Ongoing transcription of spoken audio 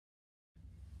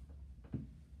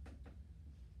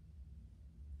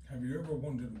Have you ever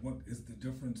wondered what is the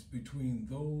difference between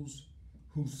those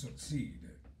who succeed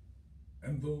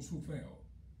and those who fail?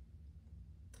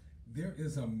 There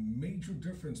is a major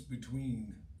difference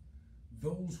between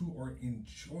those who are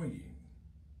enjoying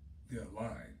their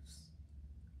lives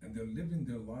and they're living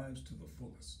their lives to the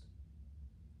fullest.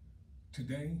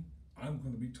 Today, I'm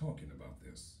going to be talking about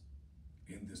this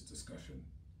in this discussion.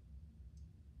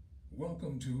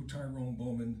 Welcome to Tyrone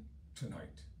Bowman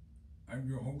Tonight. I'm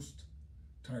your host,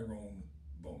 Tyrone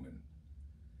Bowman.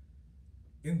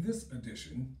 In this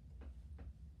edition,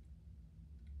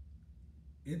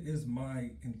 it is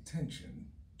my intention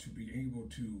to be able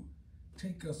to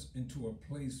take us into a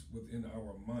place within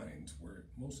our minds where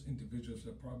most individuals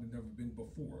have probably never been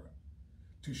before,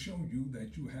 to show you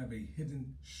that you have a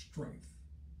hidden strength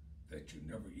that you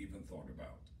never even thought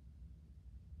about.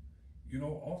 You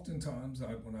know, oftentimes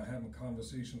when I have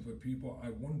conversations with people, I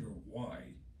wonder why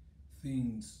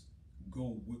things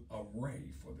go awry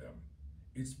for them.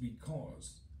 It's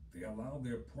because they allow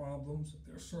their problems,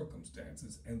 their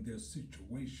circumstances, and their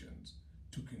situations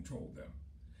to control them.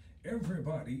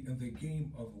 Everybody in the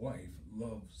game of life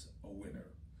loves a winner.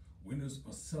 Winners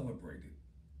are celebrated,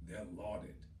 they're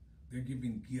lauded, they're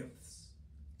given gifts,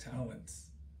 talents,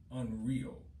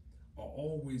 unreal, are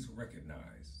always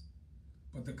recognized.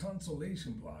 But the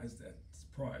consolation prize,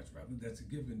 that's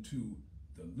given to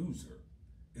the loser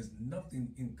is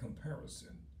nothing in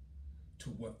comparison to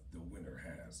what the winner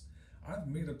has. I've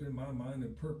made up in my mind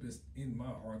and purposed in my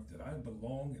heart that I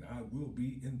belong and I will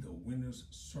be in the winner's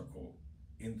circle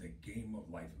in the game of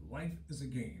life. Life is a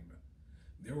game.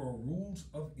 There are rules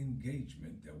of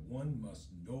engagement that one must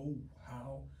know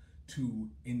how to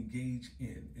engage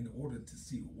in order to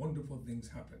see wonderful things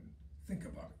happen. Think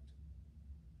about it.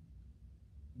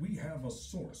 We have a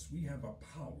source, we have a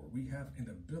power, we have an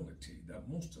ability that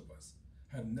most of us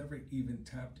have never even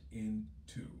tapped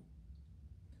into.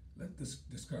 Let this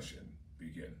discussion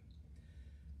begin.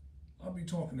 I'll be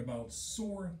talking about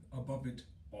Soar Above It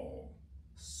All.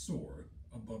 Soar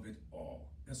Above It All.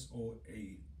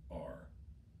 S-O-A-R.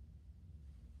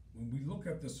 When we look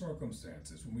at the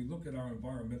circumstances, when we look at our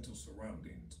environmental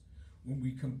surroundings, when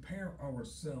we compare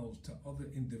ourselves to other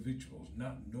individuals,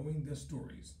 not knowing their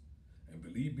stories, and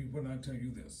believe me when I tell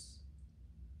you this,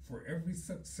 for every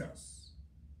success,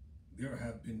 there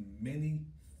have been many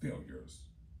failures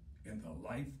in the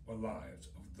life or lives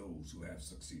of those who have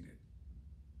succeeded.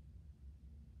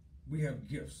 We have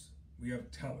gifts, we have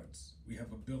talents, we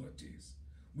have abilities.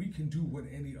 We can do what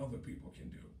any other people can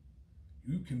do.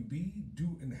 You can be,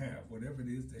 do, and have whatever it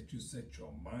is that you set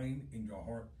your mind and your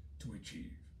heart to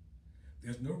achieve.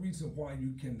 There's no reason why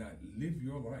you cannot live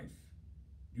your life.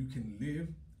 You can live,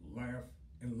 laugh,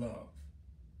 and love.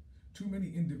 Too many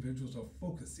individuals are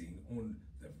focusing on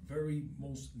the very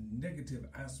most negative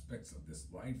aspects of this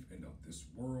life and of this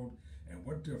world, and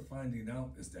what they're finding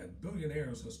out is that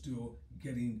billionaires are still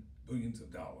getting billions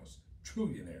of dollars.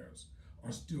 Trillionaires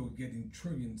are still getting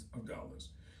trillions of dollars.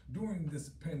 During this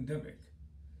pandemic,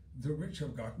 the rich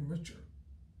have gotten richer.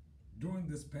 During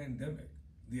this pandemic,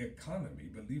 the economy,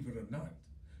 believe it or not,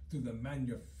 through the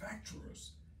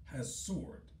manufacturers has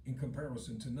soared in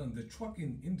comparison to none. The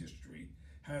trucking industry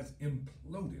has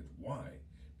imploded. Why?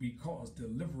 Because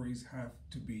deliveries have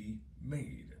to be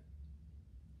made.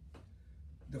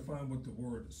 Define what the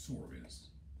word soar is,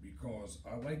 because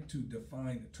I like to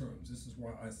define terms. This is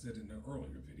why I said in the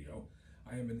earlier video,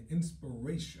 I am an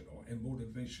inspirational and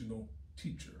motivational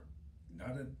teacher,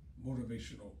 not a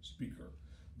motivational speaker.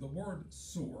 The word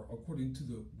soar, according to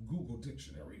the Google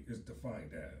dictionary, is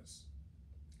defined as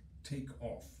take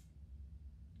off,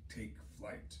 take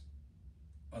flight,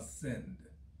 ascend,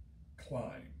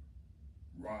 climb,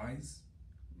 rise,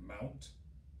 mount,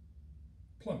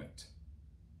 plummet.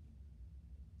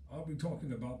 I'll be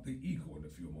talking about the eagle in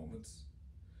a few moments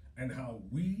and how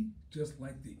we, just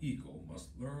like the eagle, must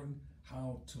learn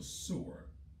how to soar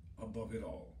above it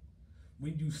all.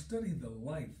 When you study the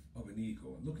life of an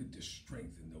eagle and look at the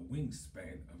strength and the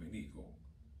wingspan of an eagle,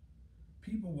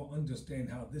 people will understand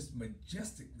how this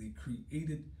majestically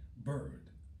created bird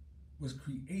was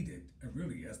created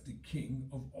really as the king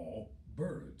of all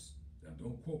birds. Now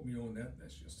don't quote me on that,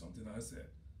 that's just something I said.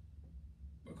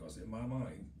 Because in my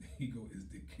mind, the eagle is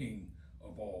the king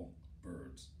of all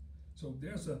birds. So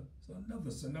there's another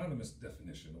synonymous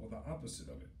definition, or the opposite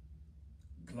of it.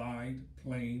 Glide,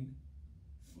 plane,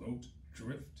 float,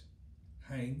 drift,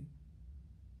 hang,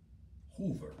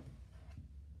 hover.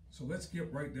 So let's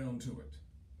get right down to it.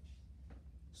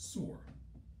 Soar.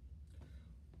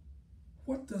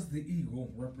 What does the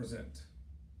eagle represent?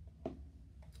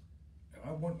 And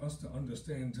I want us to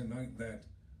understand tonight that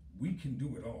we can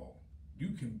do it all. You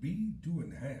can be, do,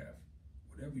 and have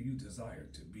whatever you desire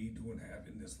to be, do, and have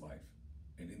in this life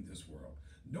and in this world.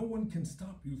 No one can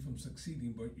stop you from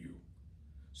succeeding but you.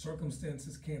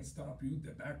 Circumstances can't stop you.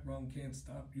 The background can't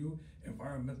stop you.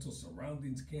 Environmental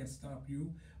surroundings can't stop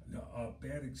you.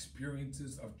 Bad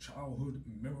experiences of childhood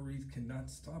memories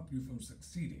cannot stop you from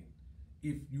succeeding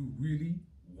if you really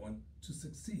want to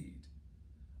succeed.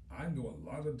 I know a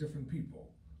lot of different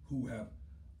people who have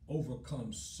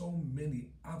overcome so many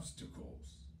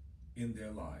obstacles in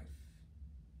their life,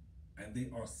 and they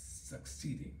are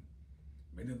succeeding.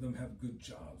 Many of them have good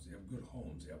jobs, they have good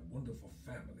homes, they have wonderful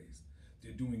families,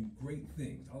 they're doing great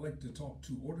things. I like to talk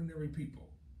to ordinary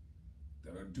people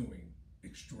that are doing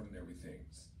extraordinary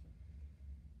things.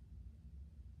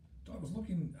 So I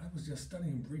was just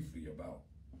studying briefly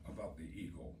about the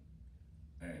eagle,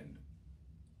 and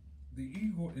the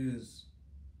eagle is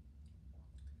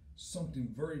something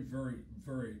very, very,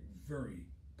 very, very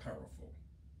powerful.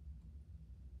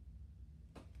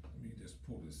 Let me just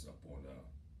pull this up on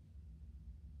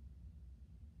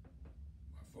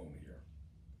my phone here.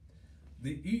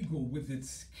 The eagle with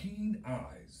its keen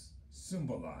eyes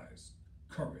symbolize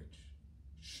courage,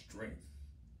 strength,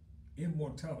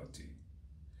 immortality,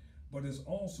 but is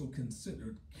also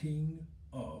considered king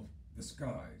of the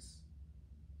skies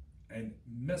and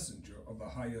messenger of the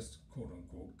highest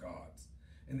quote-unquote gods.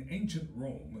 In ancient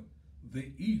Rome,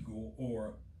 the eagle,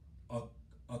 or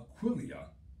Aquilia,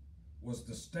 was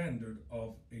the standard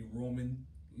of a Roman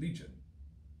legion.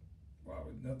 Wow,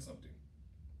 isn't that something?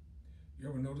 You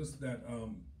ever notice that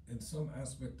in some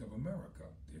aspect of America,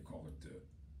 they call it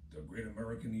the Great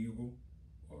American Eagle,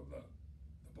 or the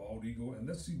bald eagle? And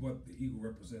let's see what the eagle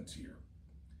represents here.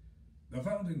 The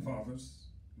founding fathers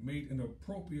made an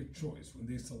appropriate choice when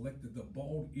they selected the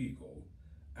bald eagle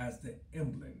as the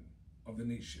emblem of the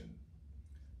nation.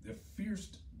 The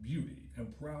fierce beauty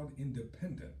and proud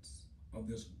independence of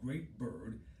this great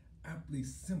bird aptly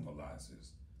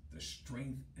symbolizes the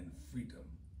strength and freedom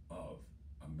of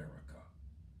America.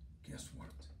 Guess what?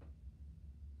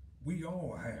 We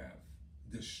all have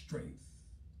this strength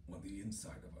on the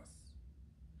inside of us.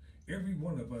 Every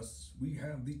one of us, we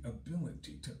have the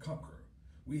ability to conquer.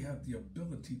 We have the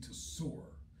ability to soar.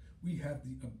 We have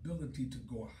the ability to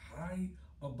go high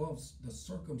above the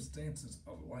circumstances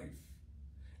of life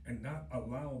and not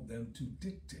allow them to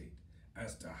dictate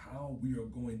as to how we are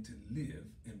going to live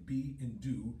and be and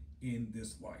do in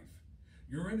this life.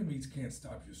 Your enemies can't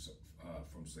stop you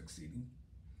from succeeding.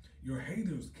 Your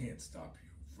haters can't stop you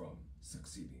from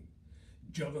succeeding.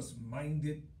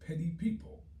 Jealous-minded, petty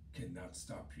people cannot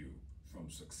stop you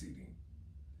from succeeding.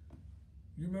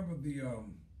 You remember the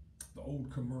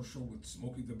old commercial with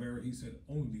Smokey the Bear? He said,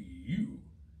 only you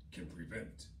can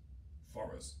prevent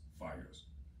forest fires.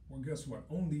 Well, guess what?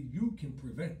 Only you can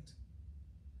prevent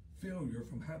failure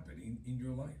from happening in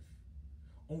your life.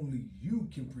 Only you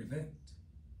can prevent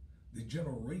the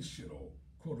generational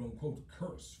quote-unquote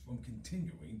curse from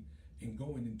continuing and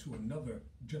going into another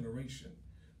generation.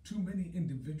 Too many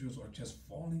individuals are just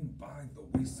falling by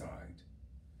the wayside.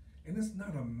 And it's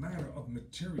not a matter of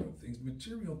material things.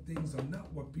 Material things are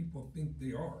not what people think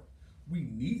they are. We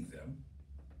need them,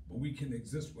 but we can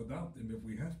exist without them if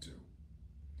we have to.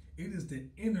 It is the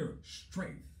inner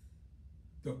strength,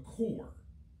 the core,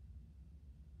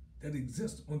 that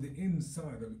exists on the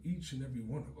inside of each and every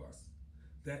one of us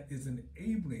that is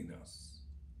enabling us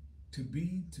to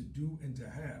be, to do, and to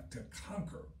have, to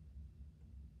conquer.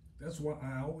 That's why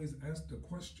I always ask the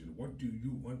question, what do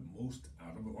you want most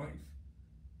out of life?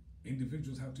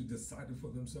 Individuals have to decide it for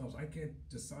themselves. I can't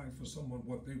decide for someone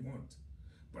what they want,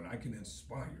 but I can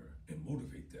inspire and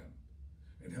motivate them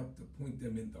and help to point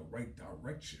them in the right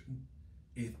direction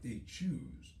if they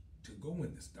choose to go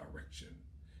in this direction,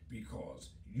 because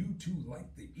you too,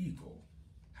 like the eagle,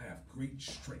 have great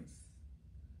strength.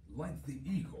 Like the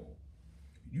eagle,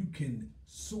 you can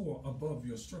soar above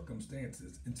your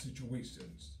circumstances and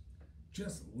situations,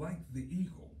 just like the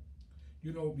eagle.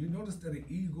 You know, you notice that an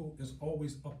eagle is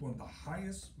always up on the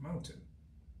highest mountain,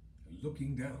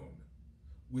 looking down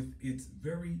with its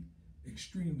very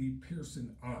extremely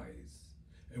piercing eyes.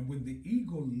 And when the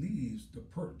eagle leaves the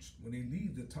perch, when they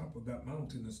leave the top of that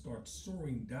mountain and start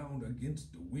soaring down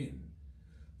against the wind,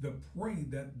 the prey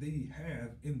that they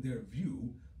have in their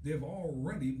view, they've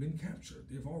already been captured.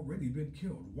 They've already been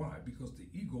killed. Why? Because the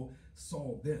eagle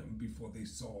saw them before they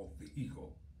saw the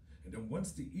eagle. And then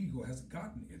once the eagle has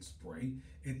gotten its prey,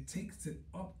 it takes it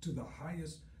up to the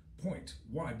highest point.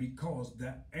 Why? Because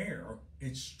that air,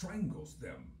 it strangles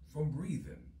them from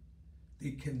breathing.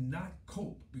 They cannot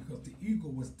cope because the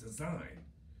eagle was designed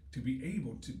to be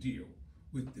able to deal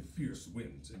with the fierce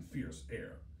winds and fierce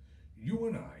air. You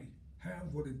and I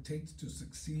have what it takes to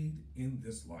succeed in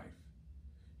this life.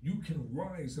 You can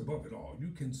rise above it all. You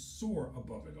can soar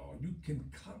above it all. You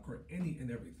can conquer any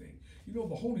and everything. You know,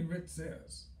 the Holy Writ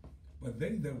says, but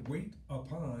they that wait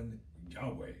upon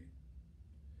Yahweh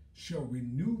shall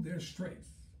renew their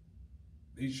strength.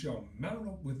 They shall mount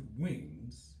up with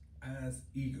wings as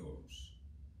eagles.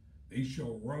 They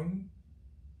shall run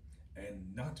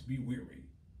and not be weary,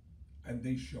 and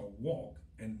they shall walk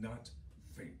and not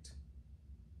faint.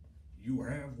 You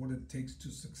have what it takes to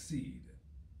succeed.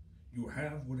 You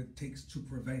have what it takes to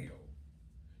prevail.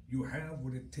 You have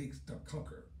what it takes to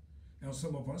conquer. Now,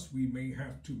 some of us, we may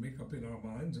have to make up in our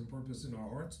minds and purpose in our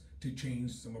hearts to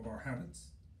change some of our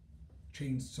habits,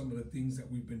 change some of the things that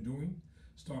we've been doing,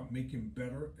 start making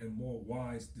better and more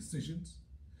wise decisions.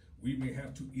 We may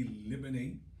have to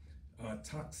eliminate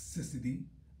toxicity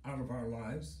out of our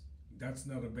lives. That's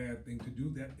not a bad thing to do.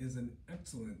 That is an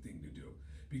excellent thing to do,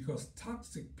 because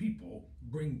toxic people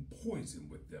bring poison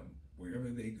with them wherever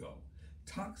they go.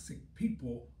 Toxic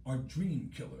people are dream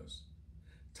killers.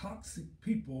 Toxic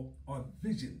people are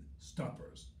vision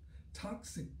stoppers.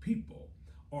 Toxic people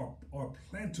are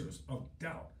planters of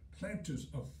doubt, planters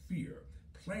of fear,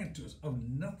 planters of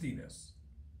nothingness,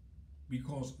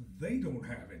 because they don't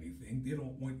have anything. They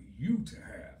don't want you to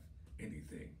have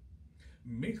anything.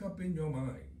 Make up in your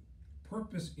mind,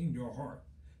 purpose in your heart,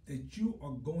 that you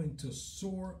are going to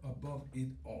soar above it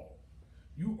all.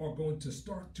 You are going to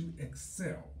start to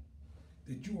excel,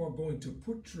 that you are going to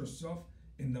put yourself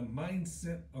in the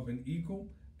mindset of an eagle.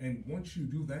 And once you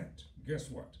do that, guess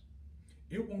what?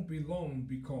 It won't be long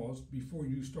before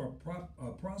you start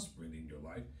prospering in your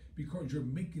life, because you're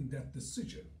making that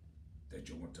decision that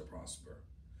you want to prosper.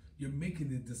 You're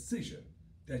making a decision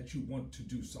that you want to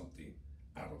do something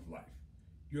out of life.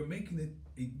 You're making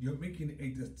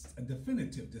a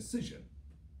definitive decision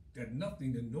that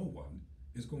nothing and no one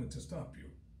is going to stop you.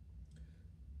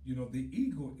 You know, the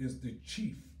eagle is the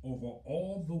chief over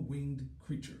all the winged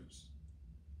creatures.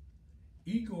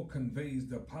 Eagle conveys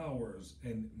the powers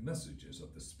and messages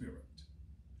of the spirit.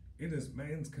 It is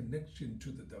man's connection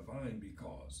to the divine,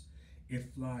 because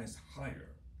it flies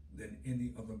higher than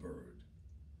any other bird.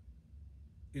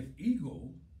 If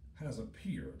eagle has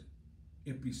appeared,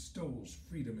 it bestows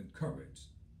freedom and courage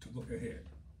to look ahead.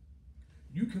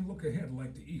 You can look ahead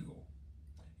like the eagle.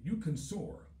 You can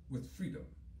soar with freedom.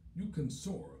 You can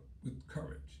soar with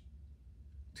courage.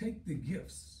 Take the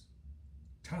gifts,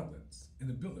 talents, and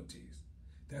abilities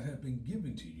that have been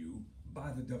given to you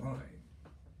by the divine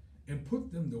and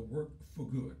put them to work for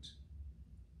good.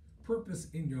 Purpose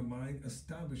in your mind,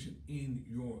 establish it in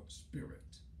your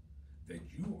spirit, that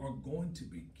you are going to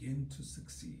begin to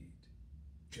succeed,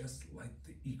 just like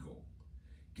the eagle.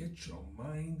 Get your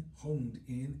mind honed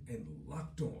in and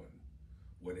locked on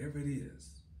whatever it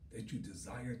is that you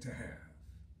desire to have.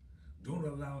 Don't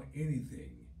allow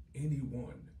anything,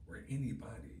 anyone, or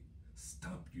anybody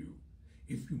stop you.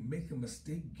 If you make a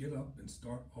mistake, get up and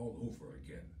start all over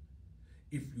again.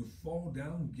 If you fall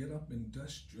down, get up and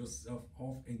dust yourself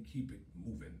off and keep it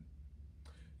moving.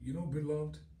 You know,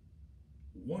 beloved,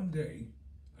 one day,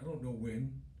 I don't know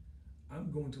when,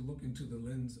 I'm going to look into the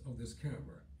lens of this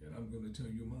camera and I'm going to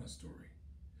tell you my story.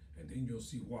 And then you'll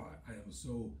see why I am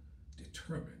so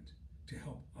determined to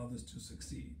help others to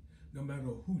succeed, no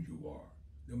matter who you are,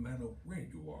 no matter where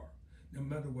you are, no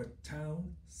matter what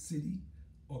town, city,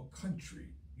 or country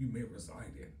you may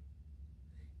reside in.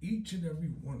 Each and every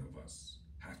one of us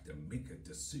have to make a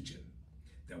decision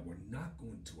that we're not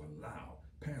going to allow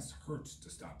past hurts to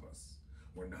stop us.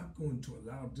 We're not going to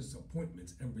allow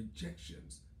disappointments and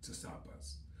rejections to stop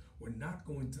us. We're not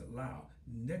going to allow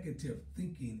negative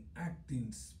thinking,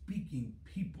 acting, speaking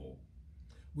people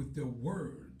with their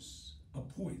words of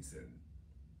poison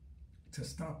to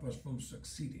stop us from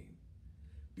succeeding.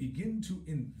 Begin to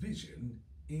envision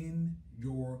in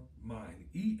your mind,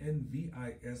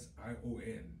 ENVISION.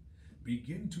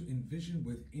 Begin to envision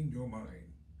within your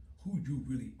mind who you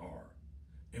really are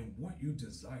and what you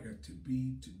desire to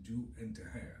be, to do, and to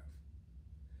have.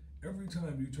 Every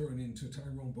time you turn into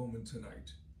Tyrone Bowman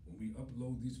Tonight, when we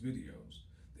upload these videos,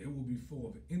 they will be full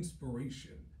of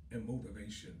inspiration and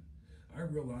motivation. I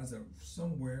realize that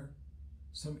somewhere,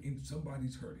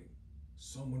 somebody's hurting,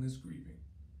 someone is grieving,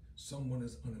 someone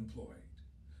is unemployed,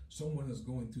 someone is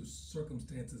going through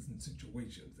circumstances and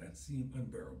situations that seem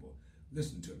unbearable.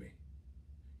 Listen to me.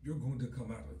 You're going to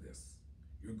come out of this.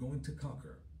 You're going to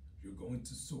conquer. You're going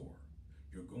to soar.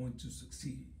 You're going to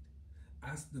succeed.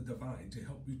 Ask the divine to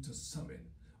help you to summon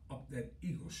up that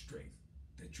eagle strength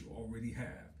that you already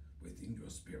have within your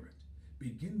spirit.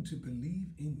 Begin to believe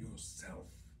in yourself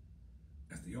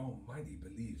as the Almighty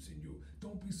believes in you.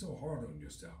 Don't be so hard on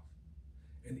yourself.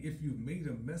 And if you've made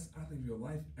a mess out of your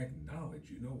life, acknowledge,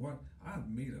 you know what? I've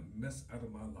made a mess out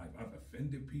of my life. I've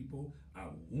offended people,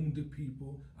 I've wounded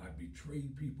people, I've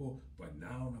betrayed people, but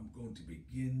now I'm going to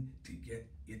begin to get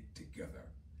it together.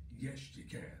 Yes, you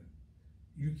can.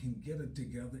 You can get it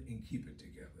together and keep it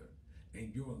together.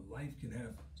 And your life can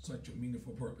have such a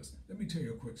meaningful purpose. Let me tell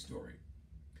you a quick story.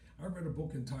 I read a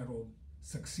book entitled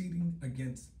Succeeding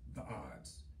Against the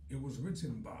Odds. It was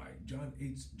written by John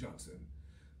H. Johnson.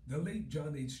 The late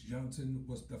John H. Johnson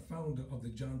was the founder of the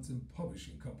Johnson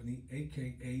Publishing Company,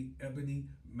 aka Ebony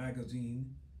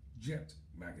Magazine, Jet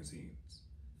Magazines,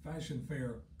 Fashion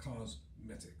Fair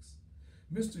Cosmetics.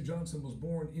 Mr. Johnson was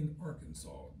born in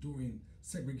Arkansas during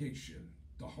segregation,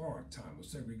 the hard time of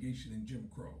segregation in Jim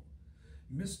Crow.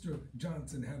 Mr.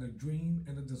 Johnson had a dream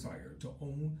and a desire to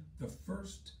own the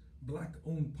first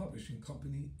black-owned publishing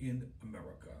company in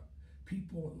America.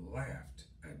 People laughed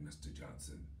at Mr.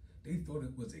 Johnson. They thought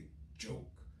it was a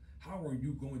joke. How are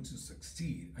you going to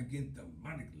succeed against the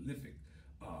monolithic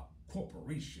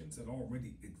corporations that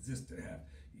already exist that have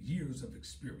years of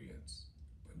experience?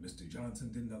 But Mr.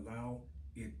 Johnson didn't allow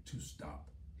it to stop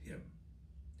him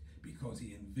because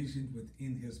he envisioned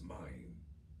within his mind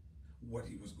what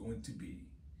he was going to be.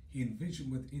 He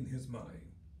envisioned within his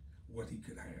mind what he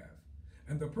could have.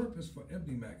 And the purpose for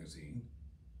Ebony Magazine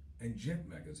and Jet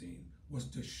Magazine was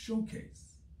to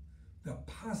showcase the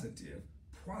positive,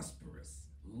 prosperous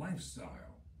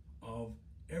lifestyle of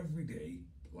everyday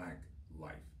black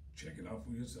life. Check it out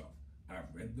for yourself.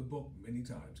 I've read the book many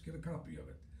times. Get a copy of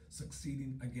it.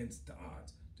 Succeeding Against the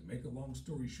Odds. To make a long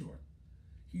story short,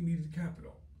 he needed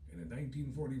capital. And in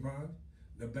 1945,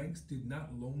 the banks did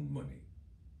not loan money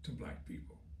to black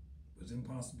people. It was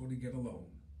impossible to get a loan.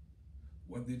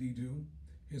 What did he do?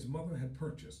 His mother had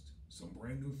purchased some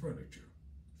brand new furniture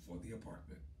for the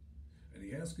apartment. And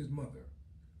he asked his mother,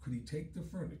 could he take the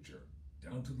furniture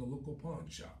down to the local pawn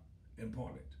shop and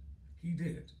pawn it? He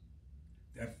did.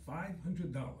 That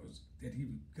 $500 that he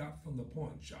got from the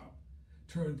pawn shop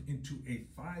turned into a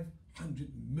 $500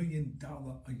 million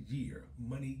a year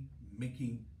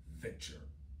money-making venture.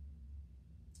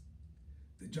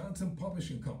 The Johnson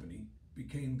Publishing Company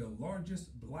became the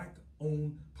largest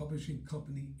black-owned publishing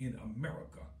company in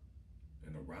America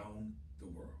and around the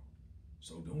world.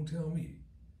 So don't tell me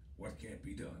what can't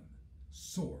be done.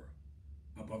 Soar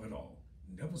above it all.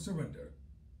 Never surrender.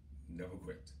 Never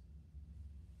quit.